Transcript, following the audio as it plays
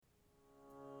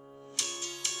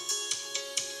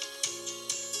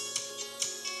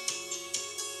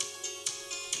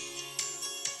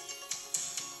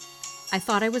I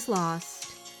thought I was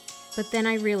lost, but then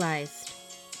I realized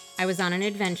I was on an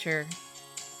adventure,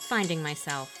 finding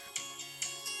myself.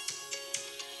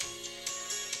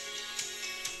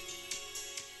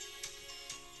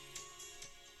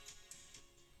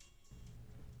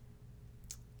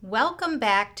 Welcome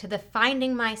back to the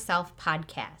Finding Myself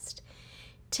podcast.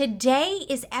 Today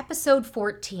is episode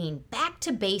 14, Back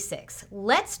to Basics.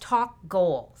 Let's talk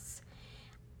goals.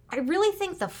 I really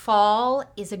think the fall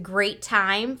is a great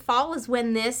time. Fall is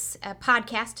when this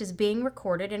podcast is being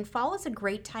recorded, and fall is a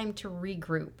great time to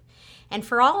regroup. And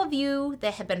for all of you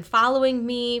that have been following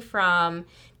me from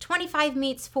 25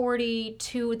 Meets 40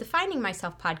 to the Finding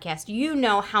Myself podcast, you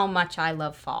know how much I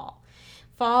love fall.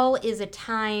 Fall is a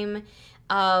time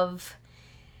of,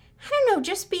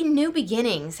 just be new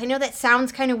beginnings. I know that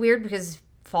sounds kind of weird because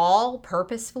fall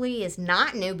purposefully is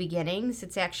not new beginnings.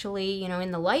 It's actually,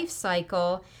 in the life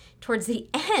cycle, towards the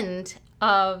end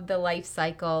of the life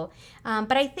cycle.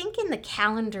 But I think in the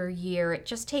calendar year, it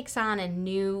just takes on a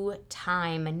new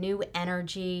time, a new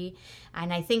energy.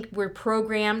 And I think we're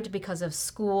programmed because of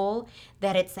school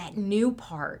that it's that new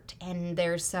part and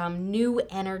there's some new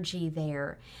energy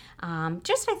there.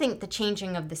 I think the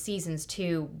changing of the seasons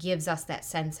too gives us that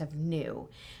sense of new.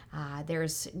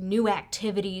 There's new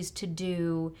activities to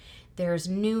do. There's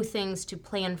new things to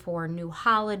plan for, new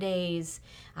holidays.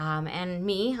 And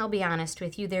me, I'll be honest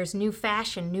with you, there's new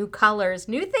fashion, new colors,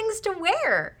 new things to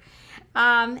wear.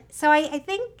 So I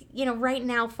think, right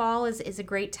now fall is a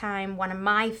great time, one of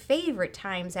my favorite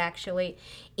times actually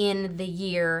in the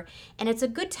year. And it's a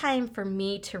good time for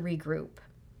me to regroup.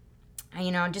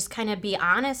 Just kind of be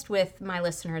honest with my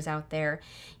listeners out there.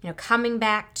 Coming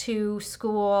back to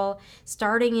school,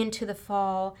 starting into the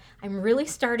fall, I'm really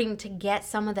starting to get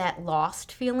some of that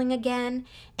lost feeling again.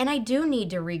 And I do need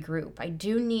to regroup. I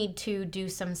do need to do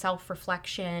some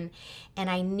self-reflection, and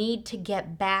I need to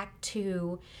get back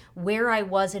to where I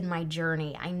was in my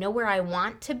journey. I know where I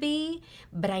want to be,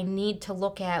 but I need to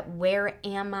look at where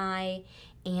am I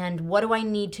and what do I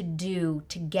need to do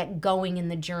to get going in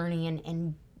the journey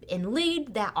and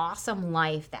lead that awesome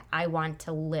life that I want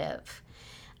to live.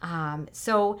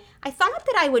 So I thought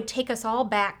that I would take us all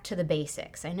back to the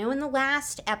basics. I know in the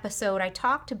last episode I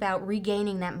talked about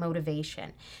regaining that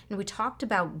motivation, and we talked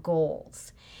about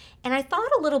goals. And I thought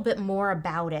a little bit more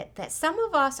about it, that some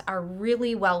of us are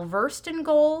really well versed in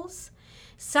goals.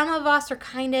 Some of us are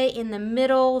kind of in the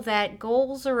middle, that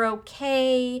goals are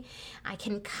okay. I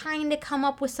can kind of come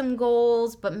up with some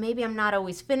goals, but maybe I'm not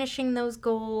always finishing those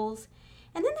goals.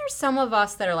 And then there's some of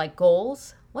us that are like,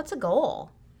 goals? What's a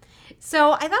goal?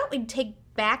 So I thought we'd take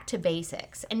back to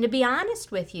basics. And to be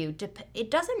honest with you,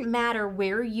 it doesn't matter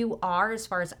where you are as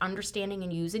far as understanding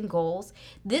and using goals.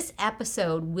 This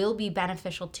episode will be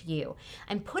beneficial to you.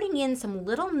 I'm putting in some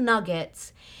little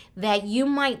nuggets that you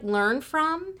might learn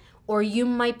from, or you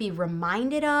might be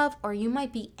reminded of, or you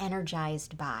might be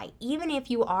energized by, even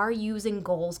if you are using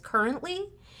goals currently.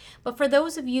 But for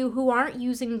those of you who aren't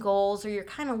using goals, or you're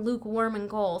kind of lukewarm in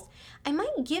goals, I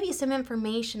might give you some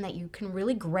information that you can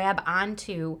really grab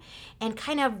onto and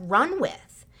kind of run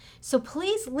with. So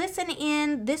please listen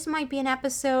in. This might be an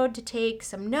episode to take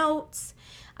some notes.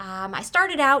 I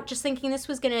started out just thinking this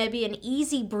was going to be an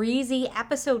easy breezy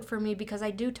episode for me because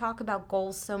I do talk about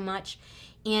goals so much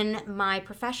in my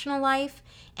professional life,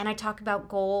 and I talk about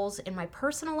goals in my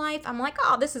personal life. I'm like,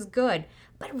 oh, this is good.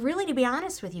 But really, to be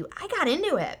honest with you, I got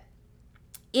into it.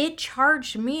 It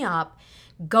charged me up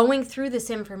going through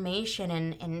this information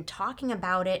and talking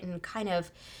about it and kind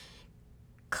of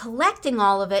collecting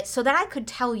all of it so that I could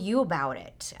tell you about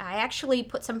it. I actually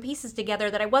put some pieces together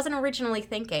that I wasn't originally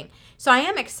thinking. So I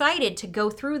am excited to go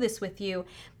through this with you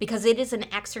because it is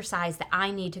an exercise that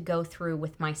I need to go through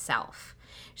with myself.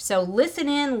 So listen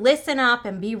in, listen up,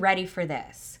 and be ready for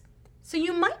this. So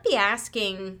you might be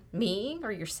asking me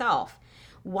or yourself,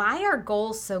 why are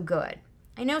goals so good?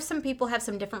 I know some people have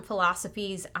some different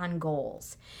philosophies on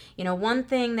goals. One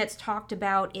thing that's talked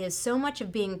about is so much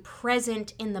of being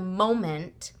present in the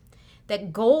moment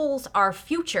that goals are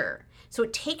future. So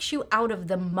it takes you out of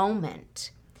the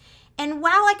moment. And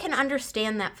while I can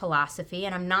understand that philosophy,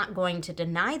 and I'm not going to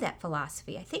deny that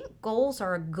philosophy, I think goals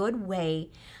are a good way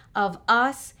of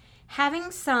us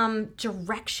having some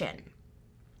direction.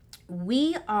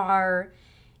 We are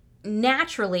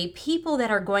naturally people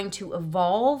that are going to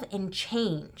evolve and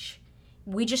change.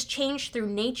 We just change through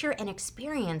nature and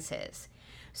experiences.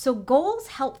 So goals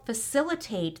help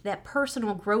facilitate that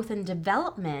personal growth and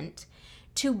development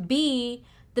to be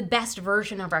the best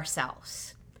version of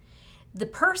ourselves. The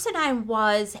person I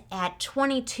was at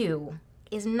 22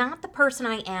 is not the person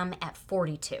I am at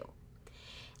 42.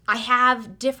 I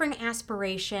have different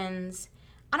aspirations.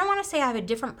 I don't want to say I have a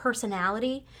different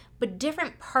personality, but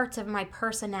different parts of my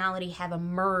personality have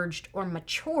emerged or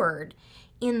matured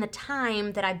in the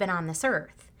time that I've been on this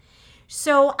earth.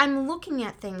 So I'm looking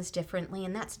at things differently,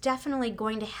 and that's definitely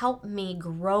going to help me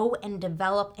grow and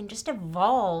develop and just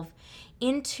evolve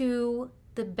into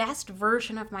the best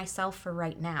version of myself for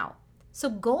right now. So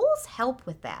goals help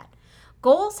with that.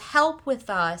 Goals help with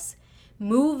us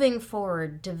moving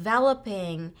forward,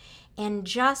 developing, and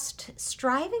just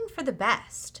striving for the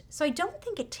best. So I don't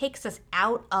think it takes us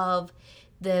out of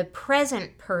the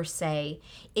present per se.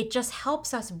 It just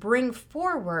helps us bring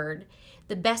forward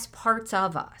the best parts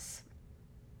of us.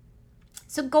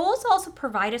 So goals also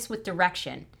provide us with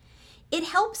direction. It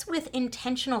helps with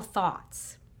intentional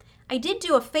thoughts. I did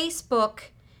do a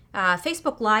Facebook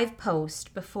Live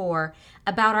post before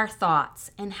about our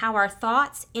thoughts and how our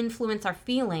thoughts influence our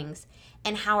feelings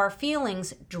and how our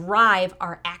feelings drive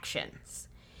our actions.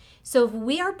 So if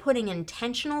we are putting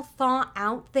intentional thought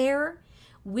out there,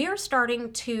 we're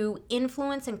starting to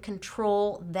influence and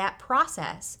control that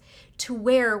process to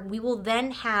where we will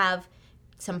then have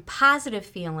some positive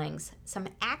feelings, some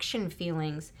action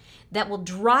feelings that will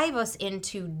drive us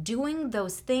into doing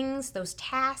those things, those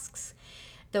tasks,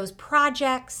 those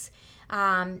projects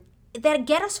that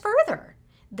get us further,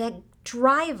 that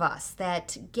drive us,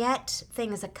 that get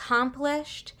things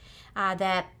accomplished,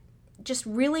 that just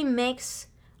really makes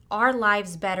our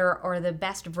lives better or the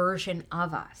best version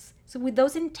of us. So with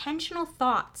those intentional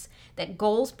thoughts that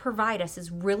goals provide us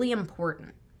is really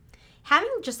important.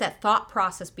 Having just that thought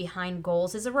process behind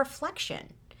goals is a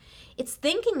reflection. It's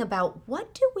thinking about,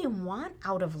 what do we want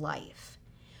out of life?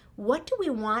 What do we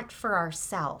want for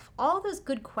ourselves? All those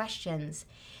good questions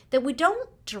that we don't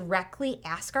directly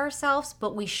ask ourselves,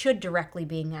 but we should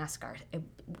directly ask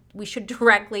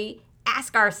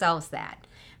ourselves that,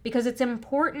 because it's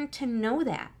important to know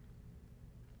that.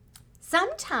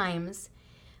 Sometimes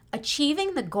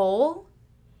achieving the goal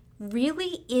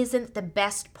really isn't the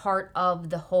best part of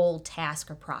the whole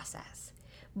task or process,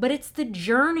 but it's the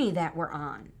journey that we're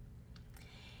on.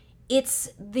 It's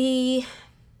the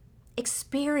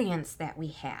experience that we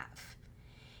have.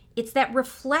 It's that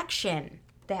reflection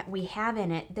that we have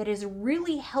in it that is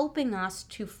really helping us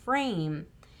to frame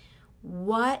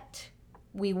what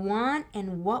we want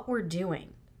and what we're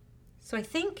doing. So I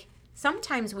think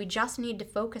sometimes we just need to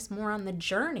focus more on the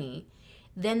journey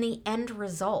than the end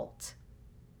result.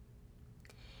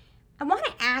 I want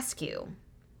to ask you,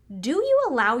 do you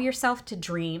allow yourself to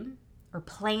dream or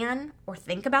plan or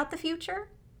think about the future?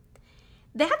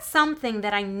 That's something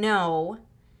that I know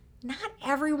not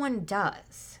everyone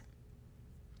does.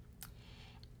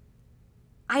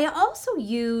 I also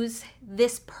use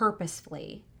this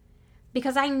purposefully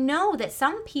because I know that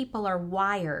some people are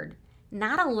wired to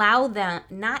not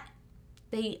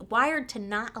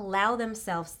allow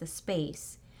themselves the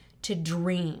space to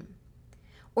dream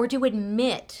or to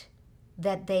admit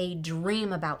that they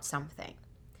dream about something.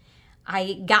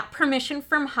 I got permission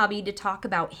from hubby to talk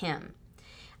about him.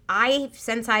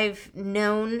 Since I've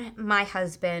known my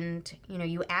husband,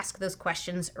 you ask those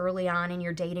questions early on in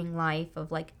your dating life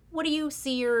of like, what do you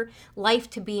see your life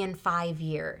to be in 5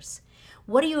 years?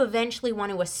 What do you eventually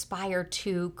want to aspire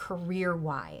to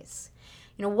career-wise?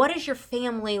 What does your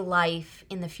family life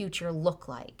in the future look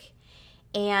like?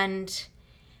 And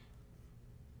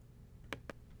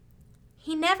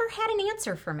he never had an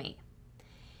answer for me.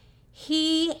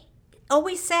 He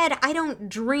always said, I don't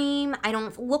dream, I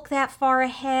don't look that far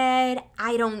ahead,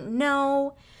 I don't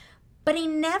know. But he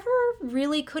never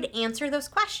really could answer those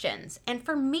questions. And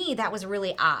for me, that was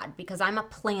really odd because I'm a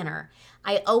planner.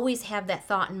 I always have that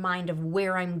thought in mind of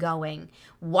where I'm going,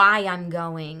 why I'm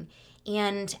going.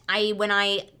 And when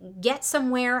I get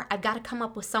somewhere, I've got to come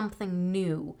up with something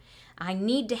new. I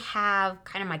need to have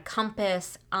kind of my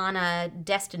compass on a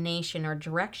destination or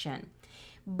direction.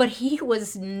 But he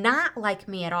was not like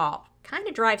me at all. Kind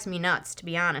of drives me nuts, to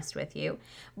be honest with you.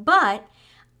 But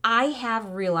I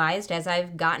have realized as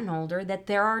I've gotten older that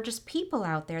there are just people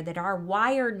out there that are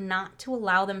wired not to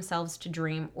allow themselves to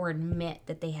dream or admit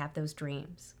that they have those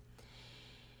dreams.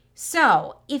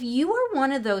 So if you are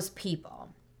one of those people,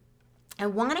 I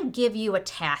want to give you a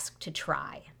task to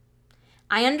try.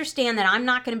 I understand that I'm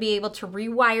not going to be able to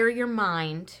rewire your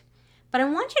mind, but I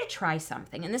want you to try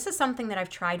something. And this is something that I've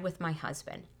tried with my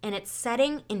husband, and it's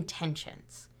setting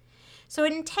intentions. So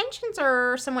intentions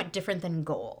are somewhat different than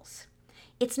goals.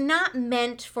 It's not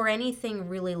meant for anything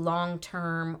really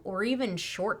long-term or even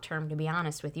short-term, to be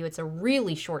honest with you. It's a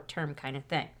really short-term kind of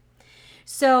thing.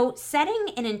 So setting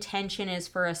an intention is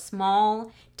for a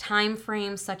small time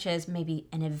frame, such as maybe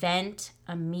an event,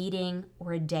 a meeting,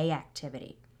 or a day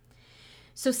activity.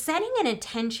 So setting an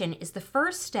intention is the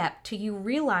first step to you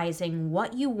realizing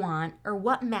what you want or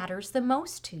what matters the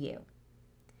most to you.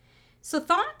 So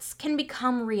thoughts can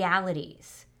become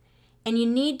realities, and you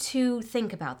need to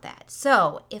think about that.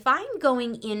 So if I'm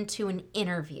going into an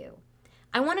interview,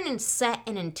 I want to set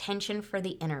an intention for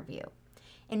the interview.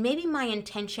 And maybe my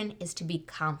intention is to be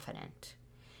confident.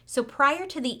 So prior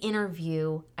to the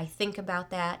interview, I think about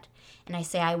that and I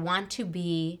say, I want to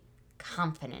be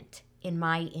confident in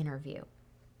my interview.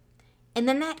 And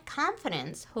then that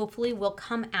confidence hopefully will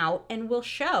come out and will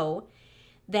show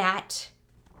that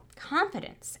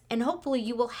confidence. And hopefully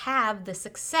you will have the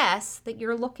success that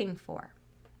you're looking for.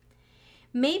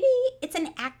 Maybe it's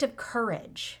an act of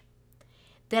courage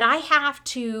that I have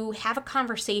to have a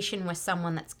conversation with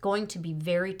someone that's going to be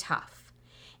very tough.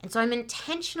 And so I'm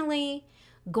intentionally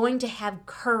going to have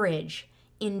courage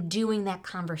in doing that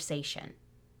conversation.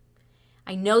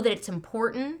 I know that it's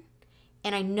important,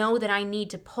 and I know that I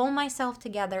need to pull myself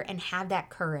together and have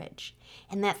that courage.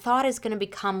 And that thought is going to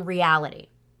become reality.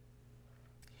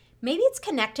 Maybe it's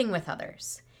connecting with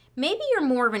others. Maybe you're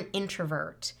more of an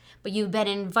introvert, but you've been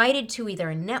invited to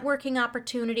either a networking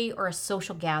opportunity or a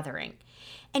social gathering,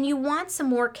 and you want some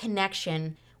more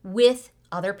connection with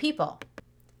other people.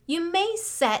 You may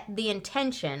set the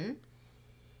intention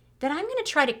that I'm going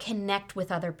to try to connect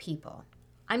with other people.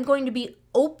 I'm going to be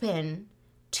open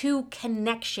to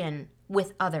connection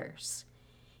with others.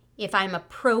 If I'm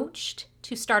approached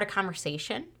to start a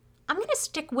conversation, I'm going to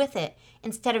stick with it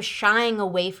instead of shying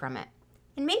away from it.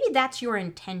 And maybe that's your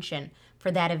intention for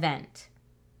that event.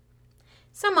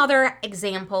 Some other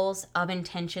examples of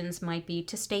intentions might be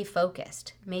to stay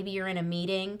focused. Maybe you're in a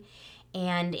meeting,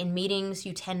 and in meetings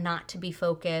you tend not to be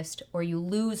focused, or you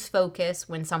lose focus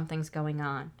when something's going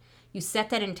on. You set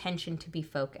that intention to be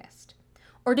focused,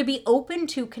 or to be open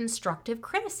to constructive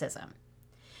criticism.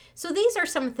 So these are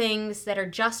some things that are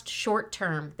just short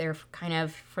term. They're kind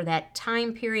of for that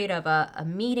time period of a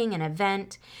meeting, an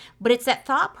event, but it's that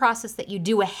thought process that you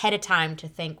do ahead of time to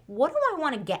think, what do I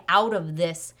want to get out of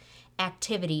this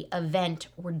activity, event,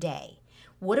 or day?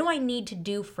 What do I need to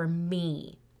do for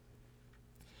me?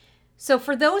 So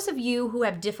for those of you who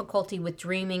have difficulty with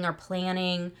dreaming or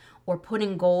planning or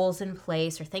putting goals in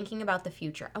place or thinking about the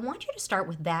future, I want you to start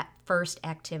with that first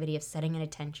activity of setting an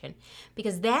intention,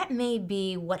 because that may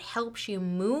be what helps you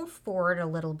move forward a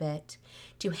little bit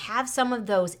to have some of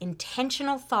those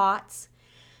intentional thoughts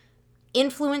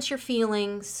influence your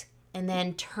feelings and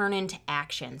then turn into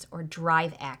actions or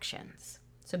drive actions.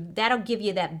 So that'll give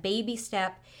you that baby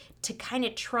step to kind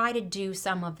of try to do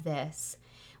some of this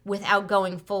without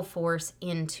going full force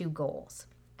into goals.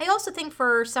 I also think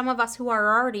for some of us who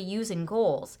are already using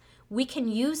goals, we can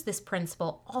use this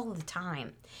principle all the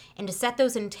time, and to set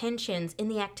those intentions in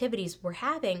the activities we're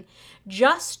having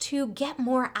just to get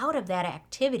more out of that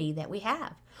activity that we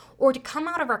have, or to come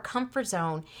out of our comfort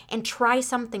zone and try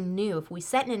something new. If we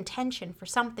set an intention for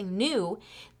something new,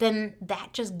 then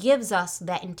that just gives us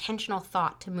that intentional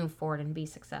thought to move forward and be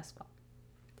successful.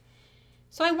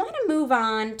 So I want to move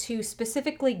on to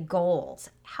specifically goals.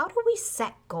 How do we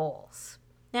set goals?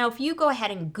 Now, if you go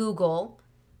ahead and Google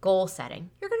goal setting,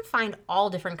 you're going to find all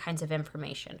different kinds of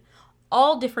information,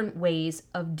 all different ways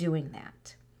of doing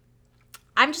that.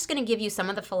 I'm just going to give you some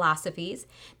of the philosophies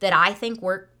that I think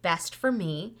work best for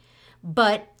me,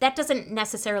 but that doesn't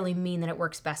necessarily mean that it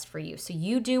works best for you. So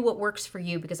you do what works for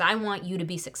you, because I want you to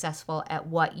be successful at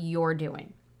what you're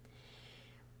doing.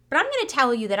 But I'm going to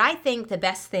tell you that I think the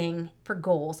best thing for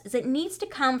goals is it needs to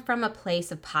come from a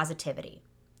place of positivity.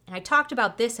 And I talked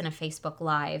about this in a Facebook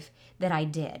Live that I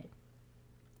did.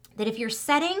 That if you're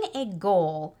setting a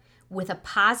goal with a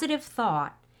positive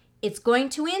thought, it's going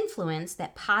to influence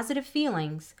that positive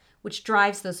feelings, which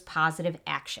drives those positive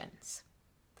actions.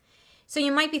 So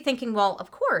you might be thinking, well,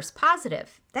 of course,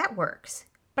 positive, that works.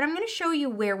 But I'm going to show you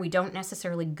where we don't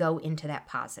necessarily go into that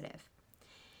positive.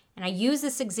 And I use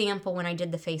this example when I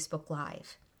did the Facebook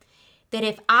Live, that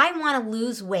if I want to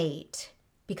lose weight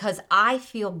because I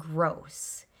feel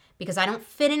gross, because I don't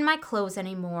fit in my clothes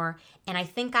anymore, and I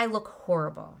think I look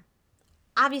horrible,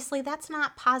 obviously that's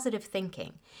not positive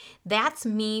thinking. That's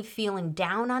me feeling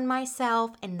down on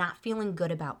myself and not feeling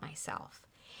good about myself.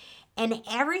 And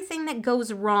everything that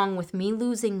goes wrong with me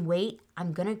losing weight,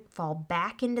 I'm going to fall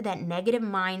back into that negative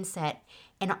mindset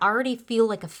and already feel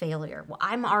like a failure. Well,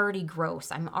 I'm already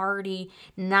gross. I'm already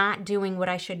not doing what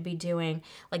I should be doing.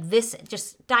 Like this,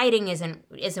 just dieting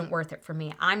isn't worth it for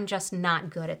me. I'm just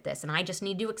not good at this. And I just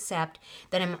need to accept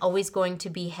that I'm always going to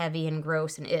be heavy and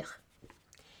gross and ugh.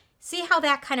 See how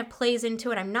that kind of plays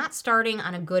into it? I'm not starting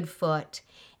on a good foot,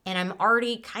 and I'm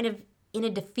already kind of in a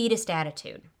defeatist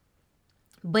attitude.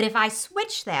 But if I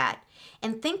switch that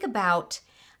and think about,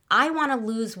 I want to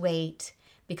lose weight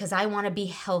because I want to be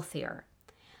healthier.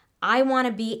 I want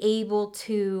to be able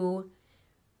to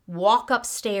walk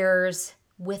upstairs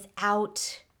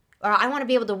I want to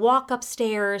be able to walk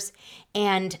upstairs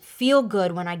and feel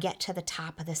good when I get to the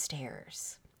top of the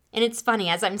stairs. And it's funny,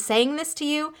 as I'm saying this to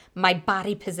you, my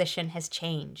body position has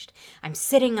changed. I'm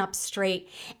sitting up straight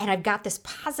and I've got this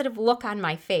positive look on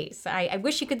my face. I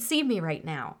wish you could see me right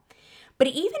now. But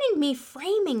even in me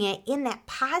framing it in that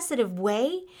positive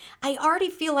way, I already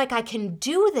feel like I can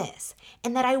do this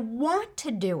and that I want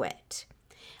to do it.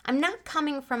 I'm not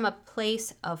coming from a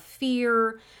place of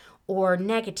fear or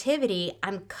negativity.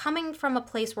 I'm coming from a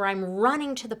place where I'm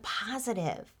running to the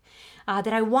positive,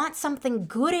 that I want something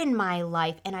good in my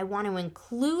life and I want to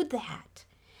include that.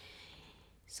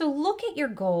 So look at your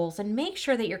goals and make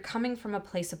sure that you're coming from a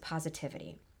place of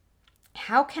positivity.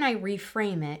 How can I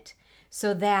reframe it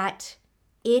so that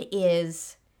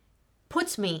it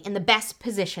puts me in the best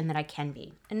position that I can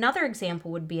be? Another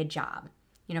example would be a job.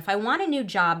 If I want a new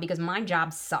job because my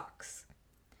job sucks,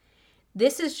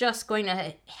 this is just going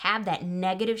to have that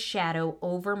negative shadow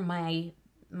over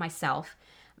myself.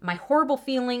 My horrible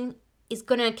feeling is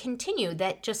going to continue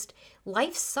that just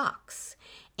life sucks.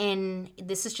 And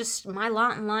this is just my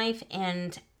lot in life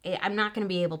and I'm not going to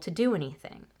be able to do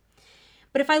anything.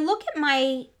 But if I look at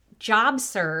my job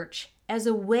search as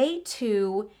a way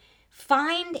to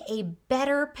find a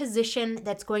better position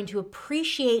that's going to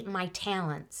appreciate my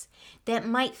talents, that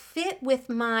might fit with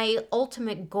my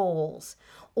ultimate goals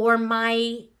or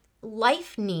my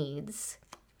life needs,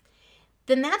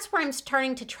 then that's where I'm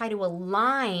starting to try to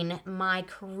align my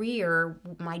career,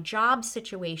 my job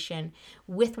situation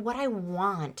with what I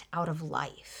want out of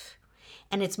life.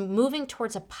 And it's moving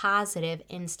towards a positive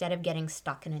instead of getting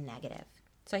stuck in a negative.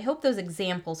 So I hope those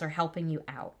examples are helping you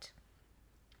out.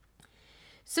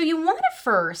 So you want to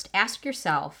first ask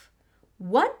yourself,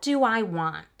 what do I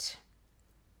want?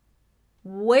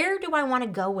 Where do I want to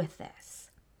go with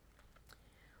this?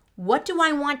 What do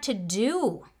I want to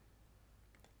do?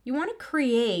 You want to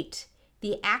create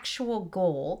the actual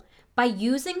goal by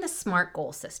using the SMART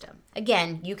goal system.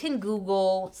 Again, you can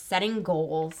Google setting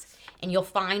goals and you'll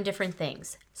find different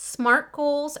things. SMART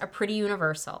goals are pretty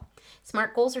universal.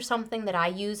 SMART goals are something that I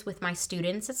use with my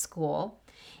students at school.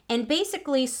 And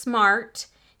basically, SMART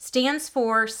stands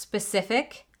for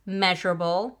specific,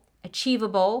 measurable,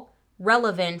 achievable,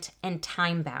 relevant, and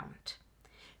time-bound.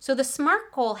 So the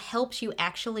SMART goal helps you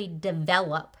actually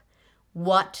develop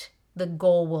what the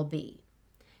goal will be.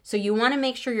 So you want to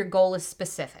make sure your goal is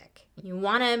specific. You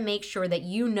want to make sure that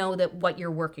you know that what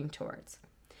you're working towards.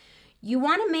 You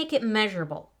want to make it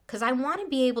measurable, because I want to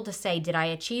be able to say, did I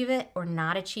achieve it or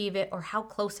not achieve it, or how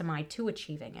close am I to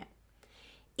achieving it?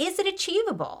 Is it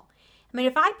achievable? I mean,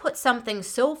 if I put something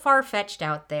so far-fetched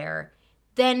out there,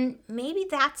 then maybe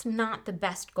that's not the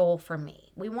best goal for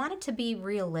me. We want it to be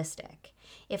realistic.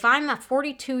 If I'm a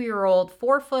 42-year-old,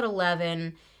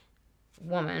 4'11"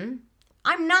 woman,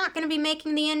 I'm not going to be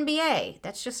making the NBA.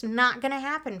 That's just not going to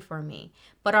happen for me.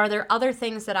 But are there other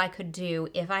things that I could do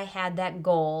if I had that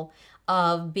goal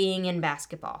of being in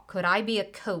basketball? Could I be a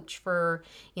coach for,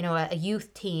 a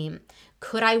youth team?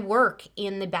 Could I work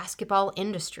in the basketball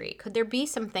industry? Could there be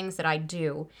some things that I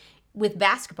do with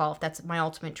basketball if that's my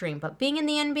ultimate dream? But being in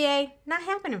the NBA, not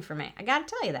happening for me. I got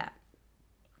to tell you that.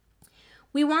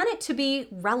 We want it to be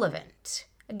relevant.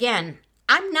 Again,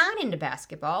 I'm not into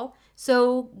basketball,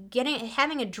 so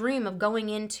having a dream of going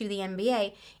into the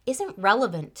NBA isn't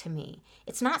relevant to me.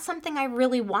 It's not something I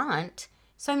really want,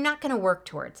 so I'm not going to work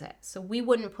towards it. So we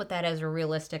wouldn't put that as a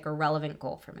realistic or relevant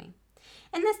goal for me.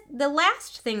 And the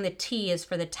last thing, the T, is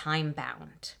for the time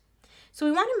bound. So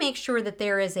we want to make sure that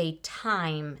there is a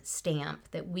time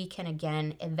stamp that we can,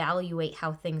 again, evaluate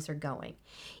how things are going.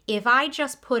 If I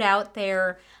just put out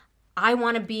there, I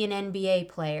want to be an NBA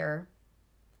player,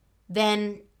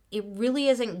 then it really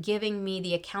isn't giving me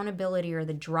the accountability or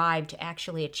the drive to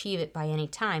actually achieve it by any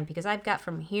time, because I've got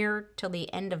from here till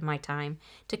the end of my time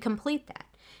to complete that.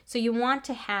 So you want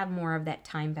to have more of that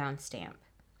time-bound stamp.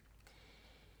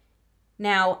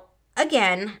 Now,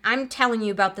 again, I'm telling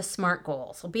you about the SMART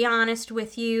goals. I'll be honest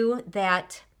with you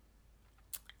that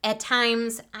at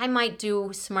times I might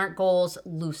do SMART goals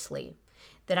loosely,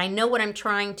 that I know what I'm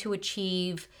trying to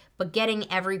achieve, but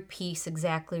getting every piece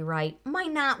exactly right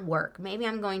might not work. Maybe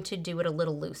I'm going to do it a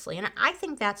little loosely, and I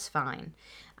think that's fine.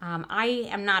 I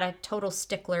am not a total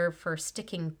stickler for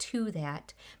sticking to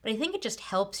that, but I think it just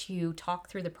helps you talk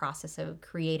through the process of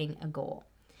creating a goal.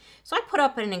 So I put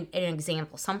up an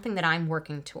example, something that I'm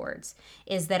working towards,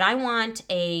 is that I want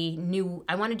to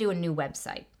do a new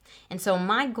website. And so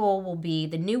my goal will be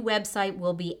the new website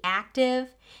will be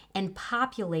active and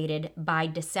populated by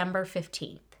December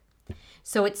 15th.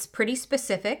 So it's pretty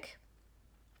specific.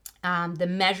 The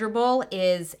measurable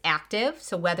is active,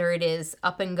 so whether it is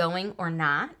up and going or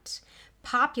not.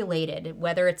 Populated,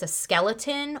 whether it's a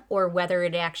skeleton or whether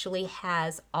it actually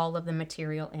has all of the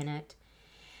material in it.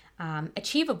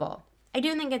 Achievable. I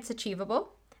do think it's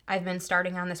achievable. I've been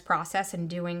starting on this process and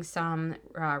doing some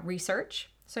research,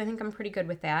 so I think I'm pretty good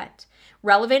with that.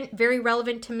 Relevant, very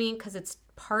relevant to me because it's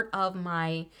part of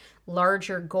my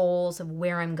larger goals of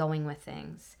where I'm going with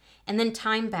things. And then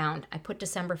time bound, I put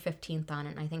December 15th on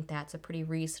it, and I think that's a pretty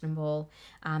reasonable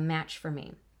match for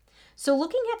me. So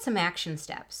looking at some action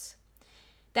steps,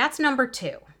 that's number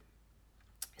 2.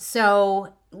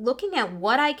 So looking at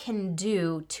what I can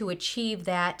do to achieve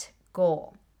that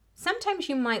goal. Sometimes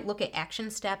you might look at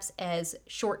action steps as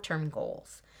short-term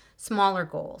goals, smaller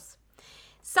goals.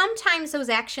 Sometimes those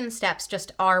action steps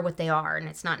just are what they are, and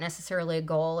it's not necessarily a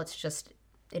goal. It's just,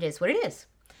 it is what it is.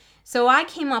 So I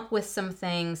came up with some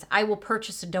things. I will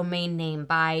purchase a domain name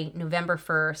by November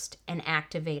 1st and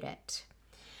activate it.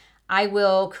 I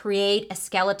will create a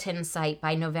skeleton site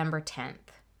by November 10th.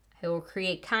 I will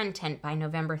create content by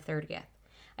November 30th.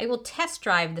 I will test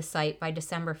drive the site by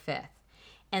December 5th.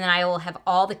 And then I will have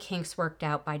all the kinks worked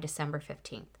out by December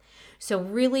 15th. So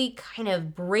really kind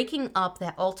of breaking up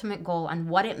that ultimate goal on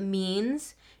what it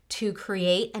means to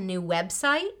create a new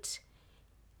website.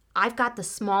 I've got the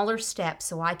smaller steps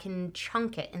so I can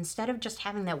chunk it. Instead of just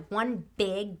having that one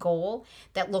big goal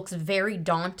that looks very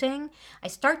daunting, I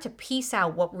start to piece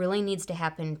out what really needs to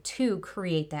happen to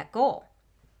create that goal.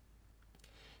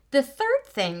 The third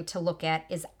thing to look at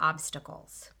is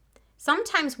obstacles.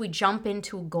 Sometimes we jump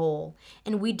into a goal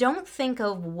and we don't think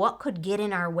of what could get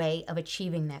in our way of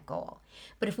achieving that goal.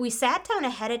 But if we sat down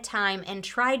ahead of time and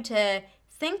tried to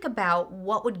think about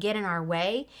what would get in our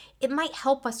way, it might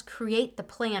help us create the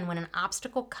plan when an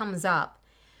obstacle comes up.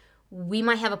 We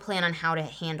might have a plan on how to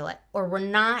handle it, or we're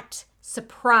not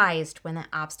surprised when that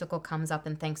obstacle comes up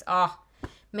and thinks, oh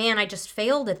man, I just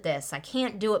failed at this. I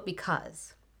can't do it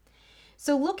because.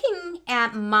 So looking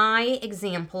at my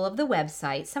example of the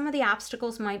website, some of the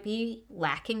obstacles might be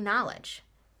lacking knowledge.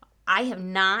 I have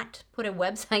not put a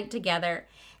website together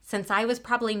since I was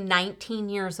probably 19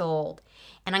 years old.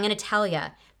 And I'm going to tell you,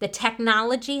 the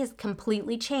technology has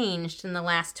completely changed in the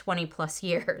last 20 plus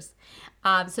years.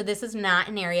 So this is not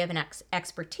an area of an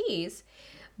expertise.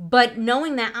 But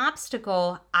knowing that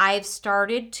obstacle, I've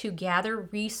started to gather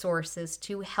resources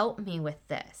to help me with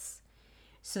this.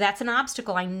 So that's an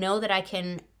obstacle I know that I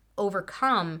can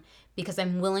overcome because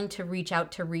I'm willing to reach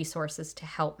out to resources to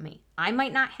help me. I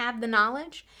might not have the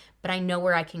knowledge, but I know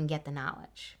where I can get the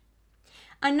knowledge.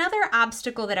 Another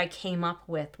obstacle that I came up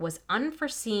with was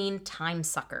unforeseen time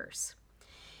suckers.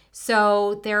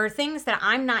 So there are things that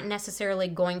I'm not necessarily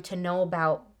going to know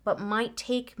about, but might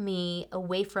take me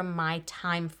away from my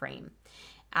time frame.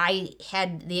 I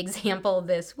had the example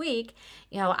this week,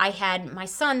 I had my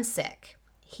son sick.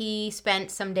 He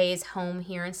spent some days home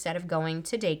here instead of going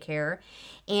to daycare,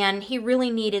 and he really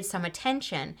needed some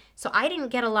attention. So I didn't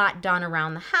get a lot done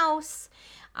around the house.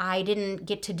 I didn't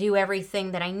get to do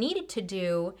everything that I needed to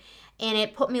do, and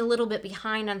it put me a little bit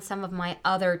behind on some of my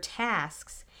other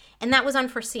tasks. And that was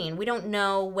unforeseen. We don't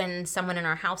know when someone in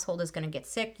our household is going to get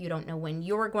sick. You don't know when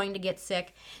you're going to get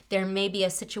sick. There may be a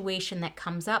situation that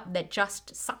comes up that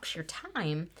just sucks your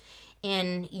time,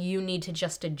 and you need to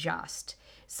just adjust.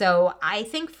 So I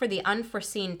think for the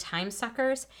unforeseen time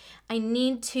suckers, I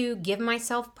need to give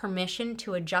myself permission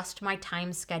to adjust my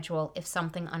time schedule if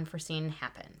something unforeseen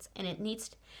happens. And I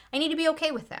need to be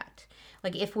okay with that.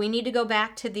 Like if we need to go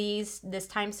back to this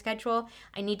time schedule,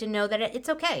 I need to know that it's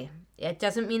okay. It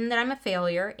doesn't mean that I'm a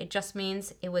failure. It just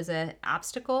means it was an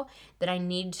obstacle that I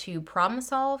need to problem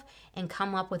solve and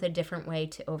come up with a different way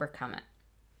to overcome it.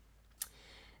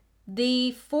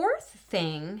 The fourth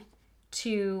thing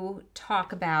to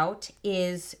talk about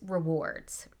is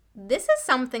rewards. This is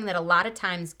something that a lot of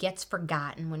times gets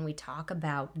forgotten when we talk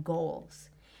about goals,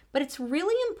 but it's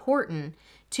really important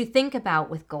to think about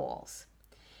with goals.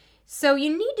 So you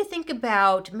need to think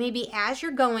about maybe as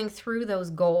you're going through those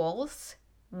goals,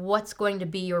 what's going to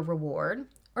be your reward,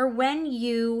 or when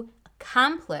you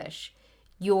accomplish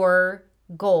your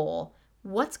goal,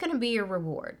 what's going to be your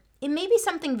reward. It may be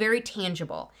something very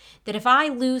tangible, that if I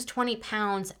lose 20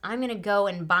 pounds, I'm going to go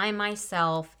and buy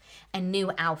myself a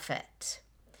new outfit.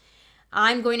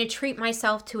 I'm going to treat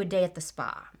myself to a day at the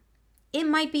spa. It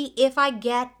might be if I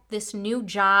get this new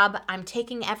job, I'm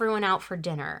taking everyone out for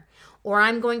dinner, or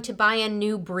I'm going to buy a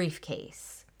new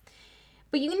briefcase.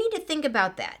 But you need to think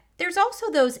about that. There's also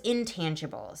those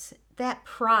intangibles, that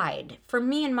pride. For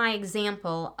me, in my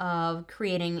example of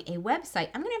creating a website,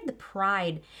 I'm going to have the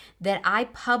pride that I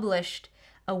published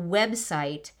a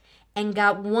website and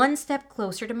got one step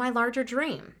closer to my larger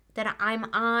dream, that I'm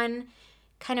on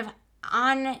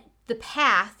the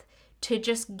path to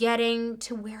just getting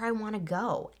to where I want to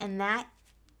go. And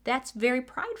that's very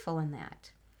prideful in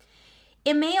that.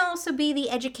 It may also be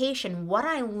the education. What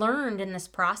I learned in this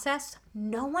process,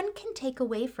 no one can take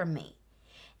away from me.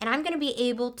 And I'm going to be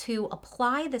able to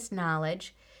apply this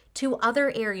knowledge to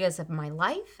other areas of my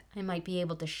life. I might be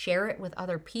able to share it with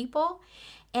other people.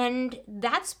 And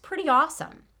that's pretty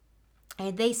awesome.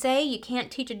 And they say you can't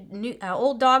teach an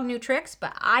old dog new tricks,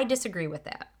 but I disagree with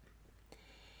that.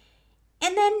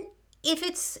 And then if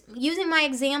it's using my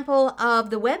example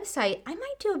of the website, I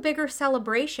might do a bigger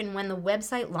celebration when the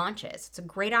website launches. It's a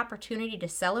great opportunity to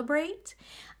celebrate.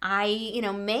 I,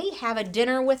 may have a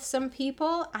dinner with some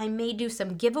people. I may do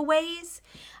some giveaways,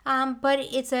 but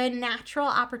it's a natural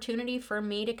opportunity for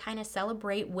me to kind of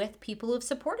celebrate with people who have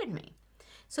supported me.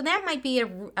 So that might be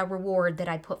a reward that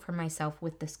I put for myself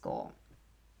with this goal.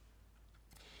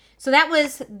 So that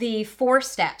was the 4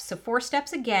 steps. So 4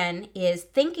 steps again is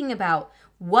thinking about,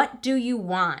 what do you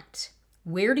want?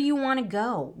 Where do you want to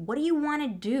go? What do you want to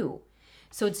do?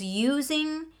 So it's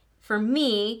using, for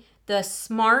me, the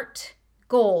SMART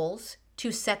goals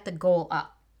to set the goal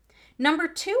up. Number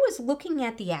 2 is looking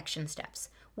at the action steps.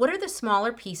 What are the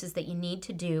smaller pieces that you need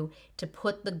to do to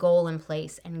put the goal in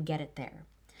place and get it there?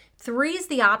 3 is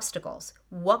the obstacles.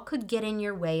 What could get in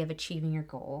your way of achieving your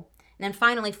goal? And then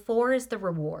finally, 4 is the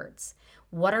rewards.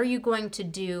 What are you going to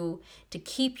do to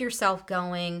keep yourself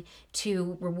going,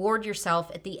 to reward yourself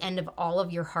at the end of all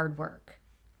of your hard work?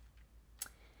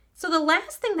 So the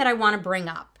last thing that I want to bring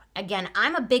up, again,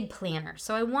 I'm a big planner,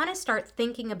 so I want to start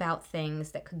thinking about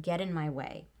things that could get in my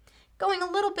way. Going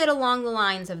a little bit along the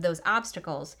lines of those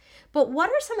obstacles, but what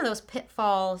are some of those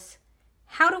pitfalls?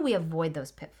 How do we avoid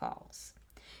those pitfalls?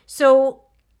 So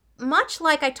much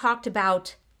like I talked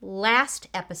about last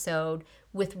episode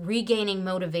with regaining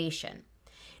motivation.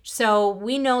 So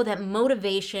we know that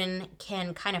motivation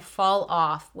can kind of fall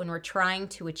off when we're trying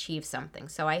to achieve something.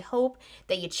 So I hope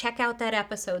that you check out that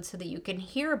episode so that you can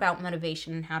hear about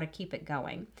motivation and how to keep it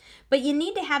going. But you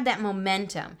need to have that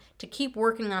momentum to keep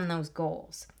working on those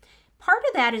goals. Part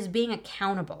of that is being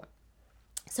accountable.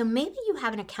 So maybe you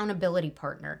have an accountability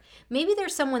partner. Maybe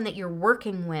there's someone that you're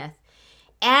working with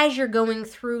as you're going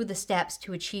through the steps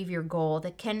to achieve your goal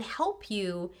that can help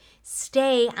you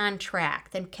stay on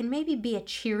track, that can maybe be a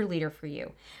cheerleader for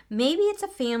you. Maybe it's a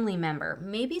family member.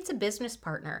 Maybe it's a business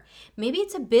partner. Maybe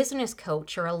it's a business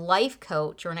coach or a life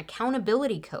coach or an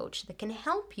accountability coach that can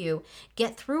help you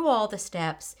get through all the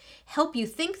steps, help you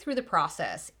think through the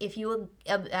process. If you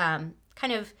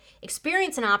kind of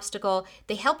experience an obstacle,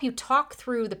 they help you talk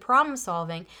through the problem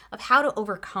solving of how to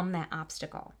overcome that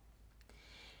obstacle.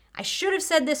 I should have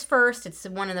said this first. It's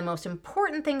one of the most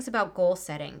important things about goal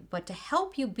setting, but to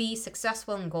help you be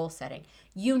successful in goal setting,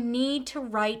 you need to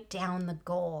write down the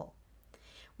goal.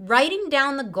 Writing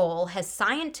down the goal has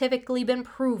scientifically been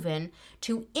proven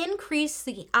to increase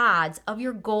the odds of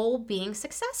your goal being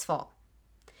successful.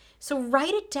 So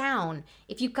write it down.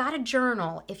 If you've got a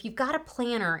journal, if you've got a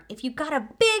planner, if you've got a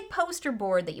big poster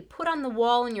board that you put on the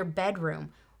wall in your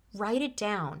bedroom, write it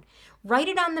down. Write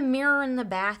it on the mirror in the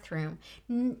bathroom.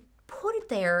 Put it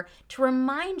there to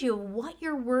remind you of what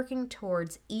you're working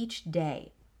towards each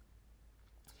day.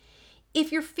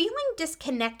 If you're feeling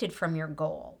disconnected from your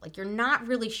goal, like you're not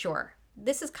really sure,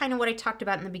 this is kind of what I talked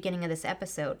about in the beginning of this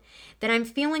episode, that I'm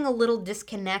feeling a little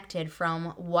disconnected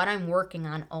from what I'm working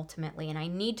on ultimately, and I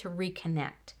need to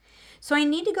reconnect. So I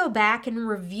need to go back and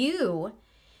review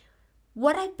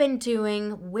what I've been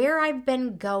doing, where I've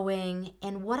been going,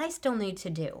 and what I still need to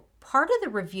do. Part of the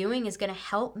reviewing is going to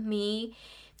help me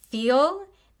feel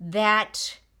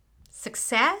that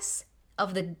success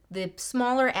of the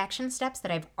smaller action steps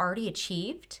that I've already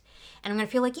achieved. And I'm going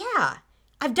to feel like, yeah,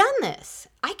 I've done this.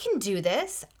 I can do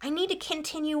this. I need to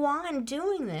continue on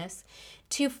doing this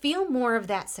to feel more of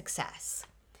that success.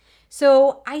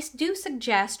 So I do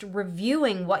suggest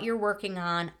reviewing what you're working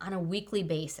on a weekly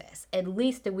basis, at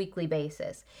least a weekly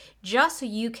basis, just so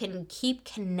you can keep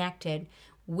connected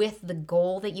with the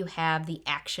goal that you have, the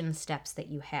action steps that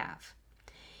you have.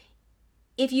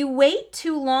 If you wait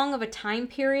too long of a time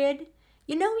period,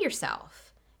 you know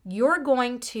yourself. You're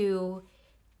going to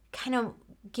kind of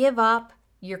give up.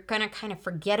 You're going to kind of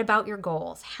forget about your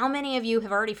goals. How many of you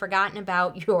have already forgotten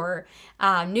about your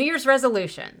New Year's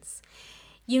resolutions?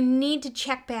 You need to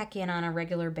check back in on a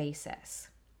regular basis.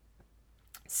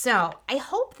 So I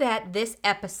hope that this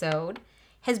episode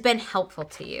has been helpful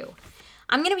to you.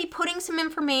 I'm going to be putting some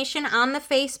information on the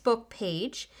Facebook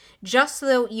page just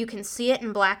so you can see it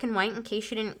in black and white in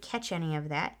case you didn't catch any of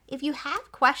that. If you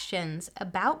have questions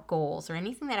about goals or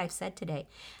anything that I've said today,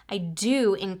 I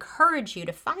do encourage you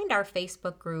to find our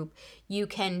Facebook group. You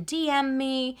can DM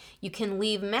me. You can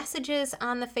leave messages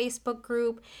on the Facebook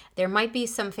group. There might be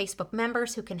some Facebook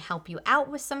members who can help you out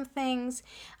with some things.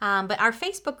 But our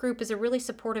Facebook group is a really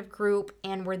supportive group,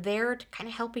 and we're there to kind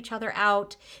of help each other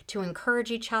out, to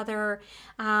encourage each other,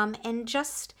 and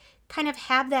just kind of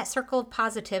have that circle of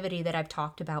positivity that I've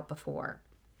talked about before.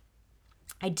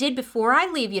 Before I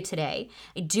leave you today,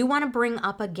 I do want to bring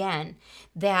up again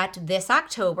that this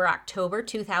October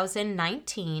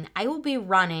 2019, I will be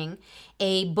running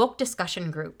a book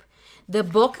discussion group. The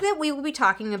book that we will be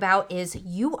talking about is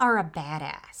You Are a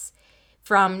Badass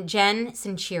from Jen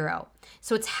Sincero.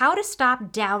 So it's how to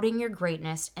stop doubting your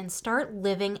greatness and start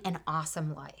living an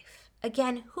awesome life.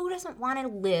 Again, who doesn't want to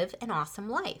live an awesome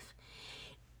life?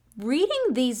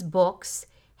 Reading these books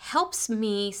helps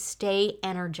me stay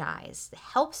energized,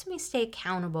 helps me stay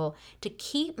accountable to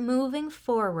keep moving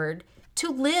forward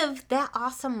to live that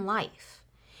awesome life.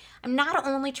 I'm not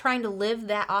only trying to live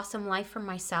that awesome life for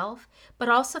myself, but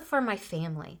also for my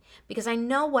family, because I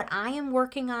know what I am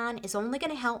working on is only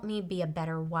going to help me be a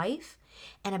better wife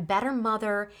and a better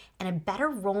mother and a better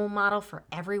role model for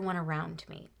everyone around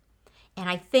me. And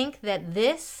I think that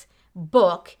this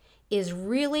book is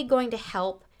really going to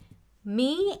help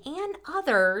me and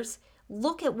others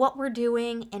look at what we're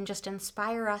doing and just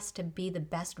inspire us to be the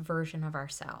best version of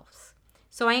ourselves.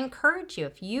 So I encourage you,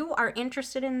 if you are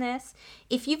interested in this,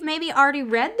 if you've maybe already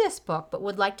read this book but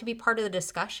would like to be part of the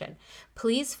discussion,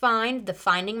 please find the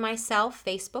Finding Myself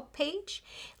Facebook page.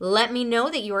 Let me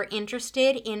know that you are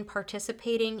interested in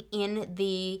participating in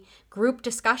the group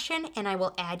discussion, and I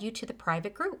will add you to the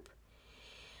private group.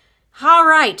 All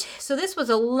right, so this was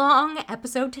a long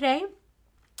episode today,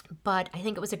 but I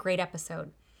think it was a great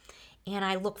episode. And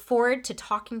I look forward to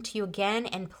talking to you again.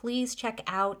 And please check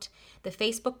out the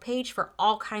Facebook page for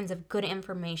all kinds of good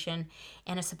information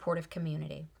and a supportive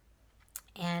community.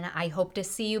 And I hope to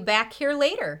see you back here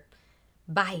later.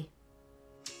 Bye.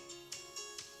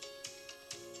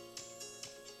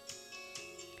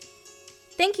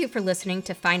 Thank you for listening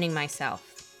to Finding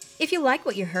Myself. If you like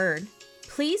what you heard,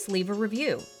 please leave a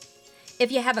review.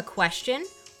 If you have a question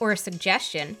or a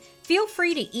suggestion, feel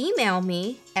free to email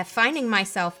me at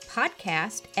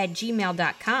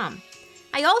findingmyselfpodcast@gmail.com.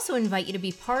 I also invite you to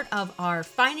be part of our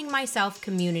Finding Myself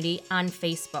community on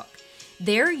Facebook.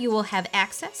 There you will have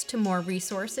access to more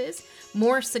resources,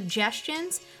 more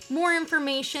suggestions, more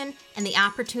information, and the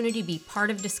opportunity to be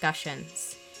part of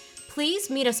discussions.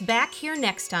 Please meet us back here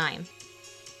next time.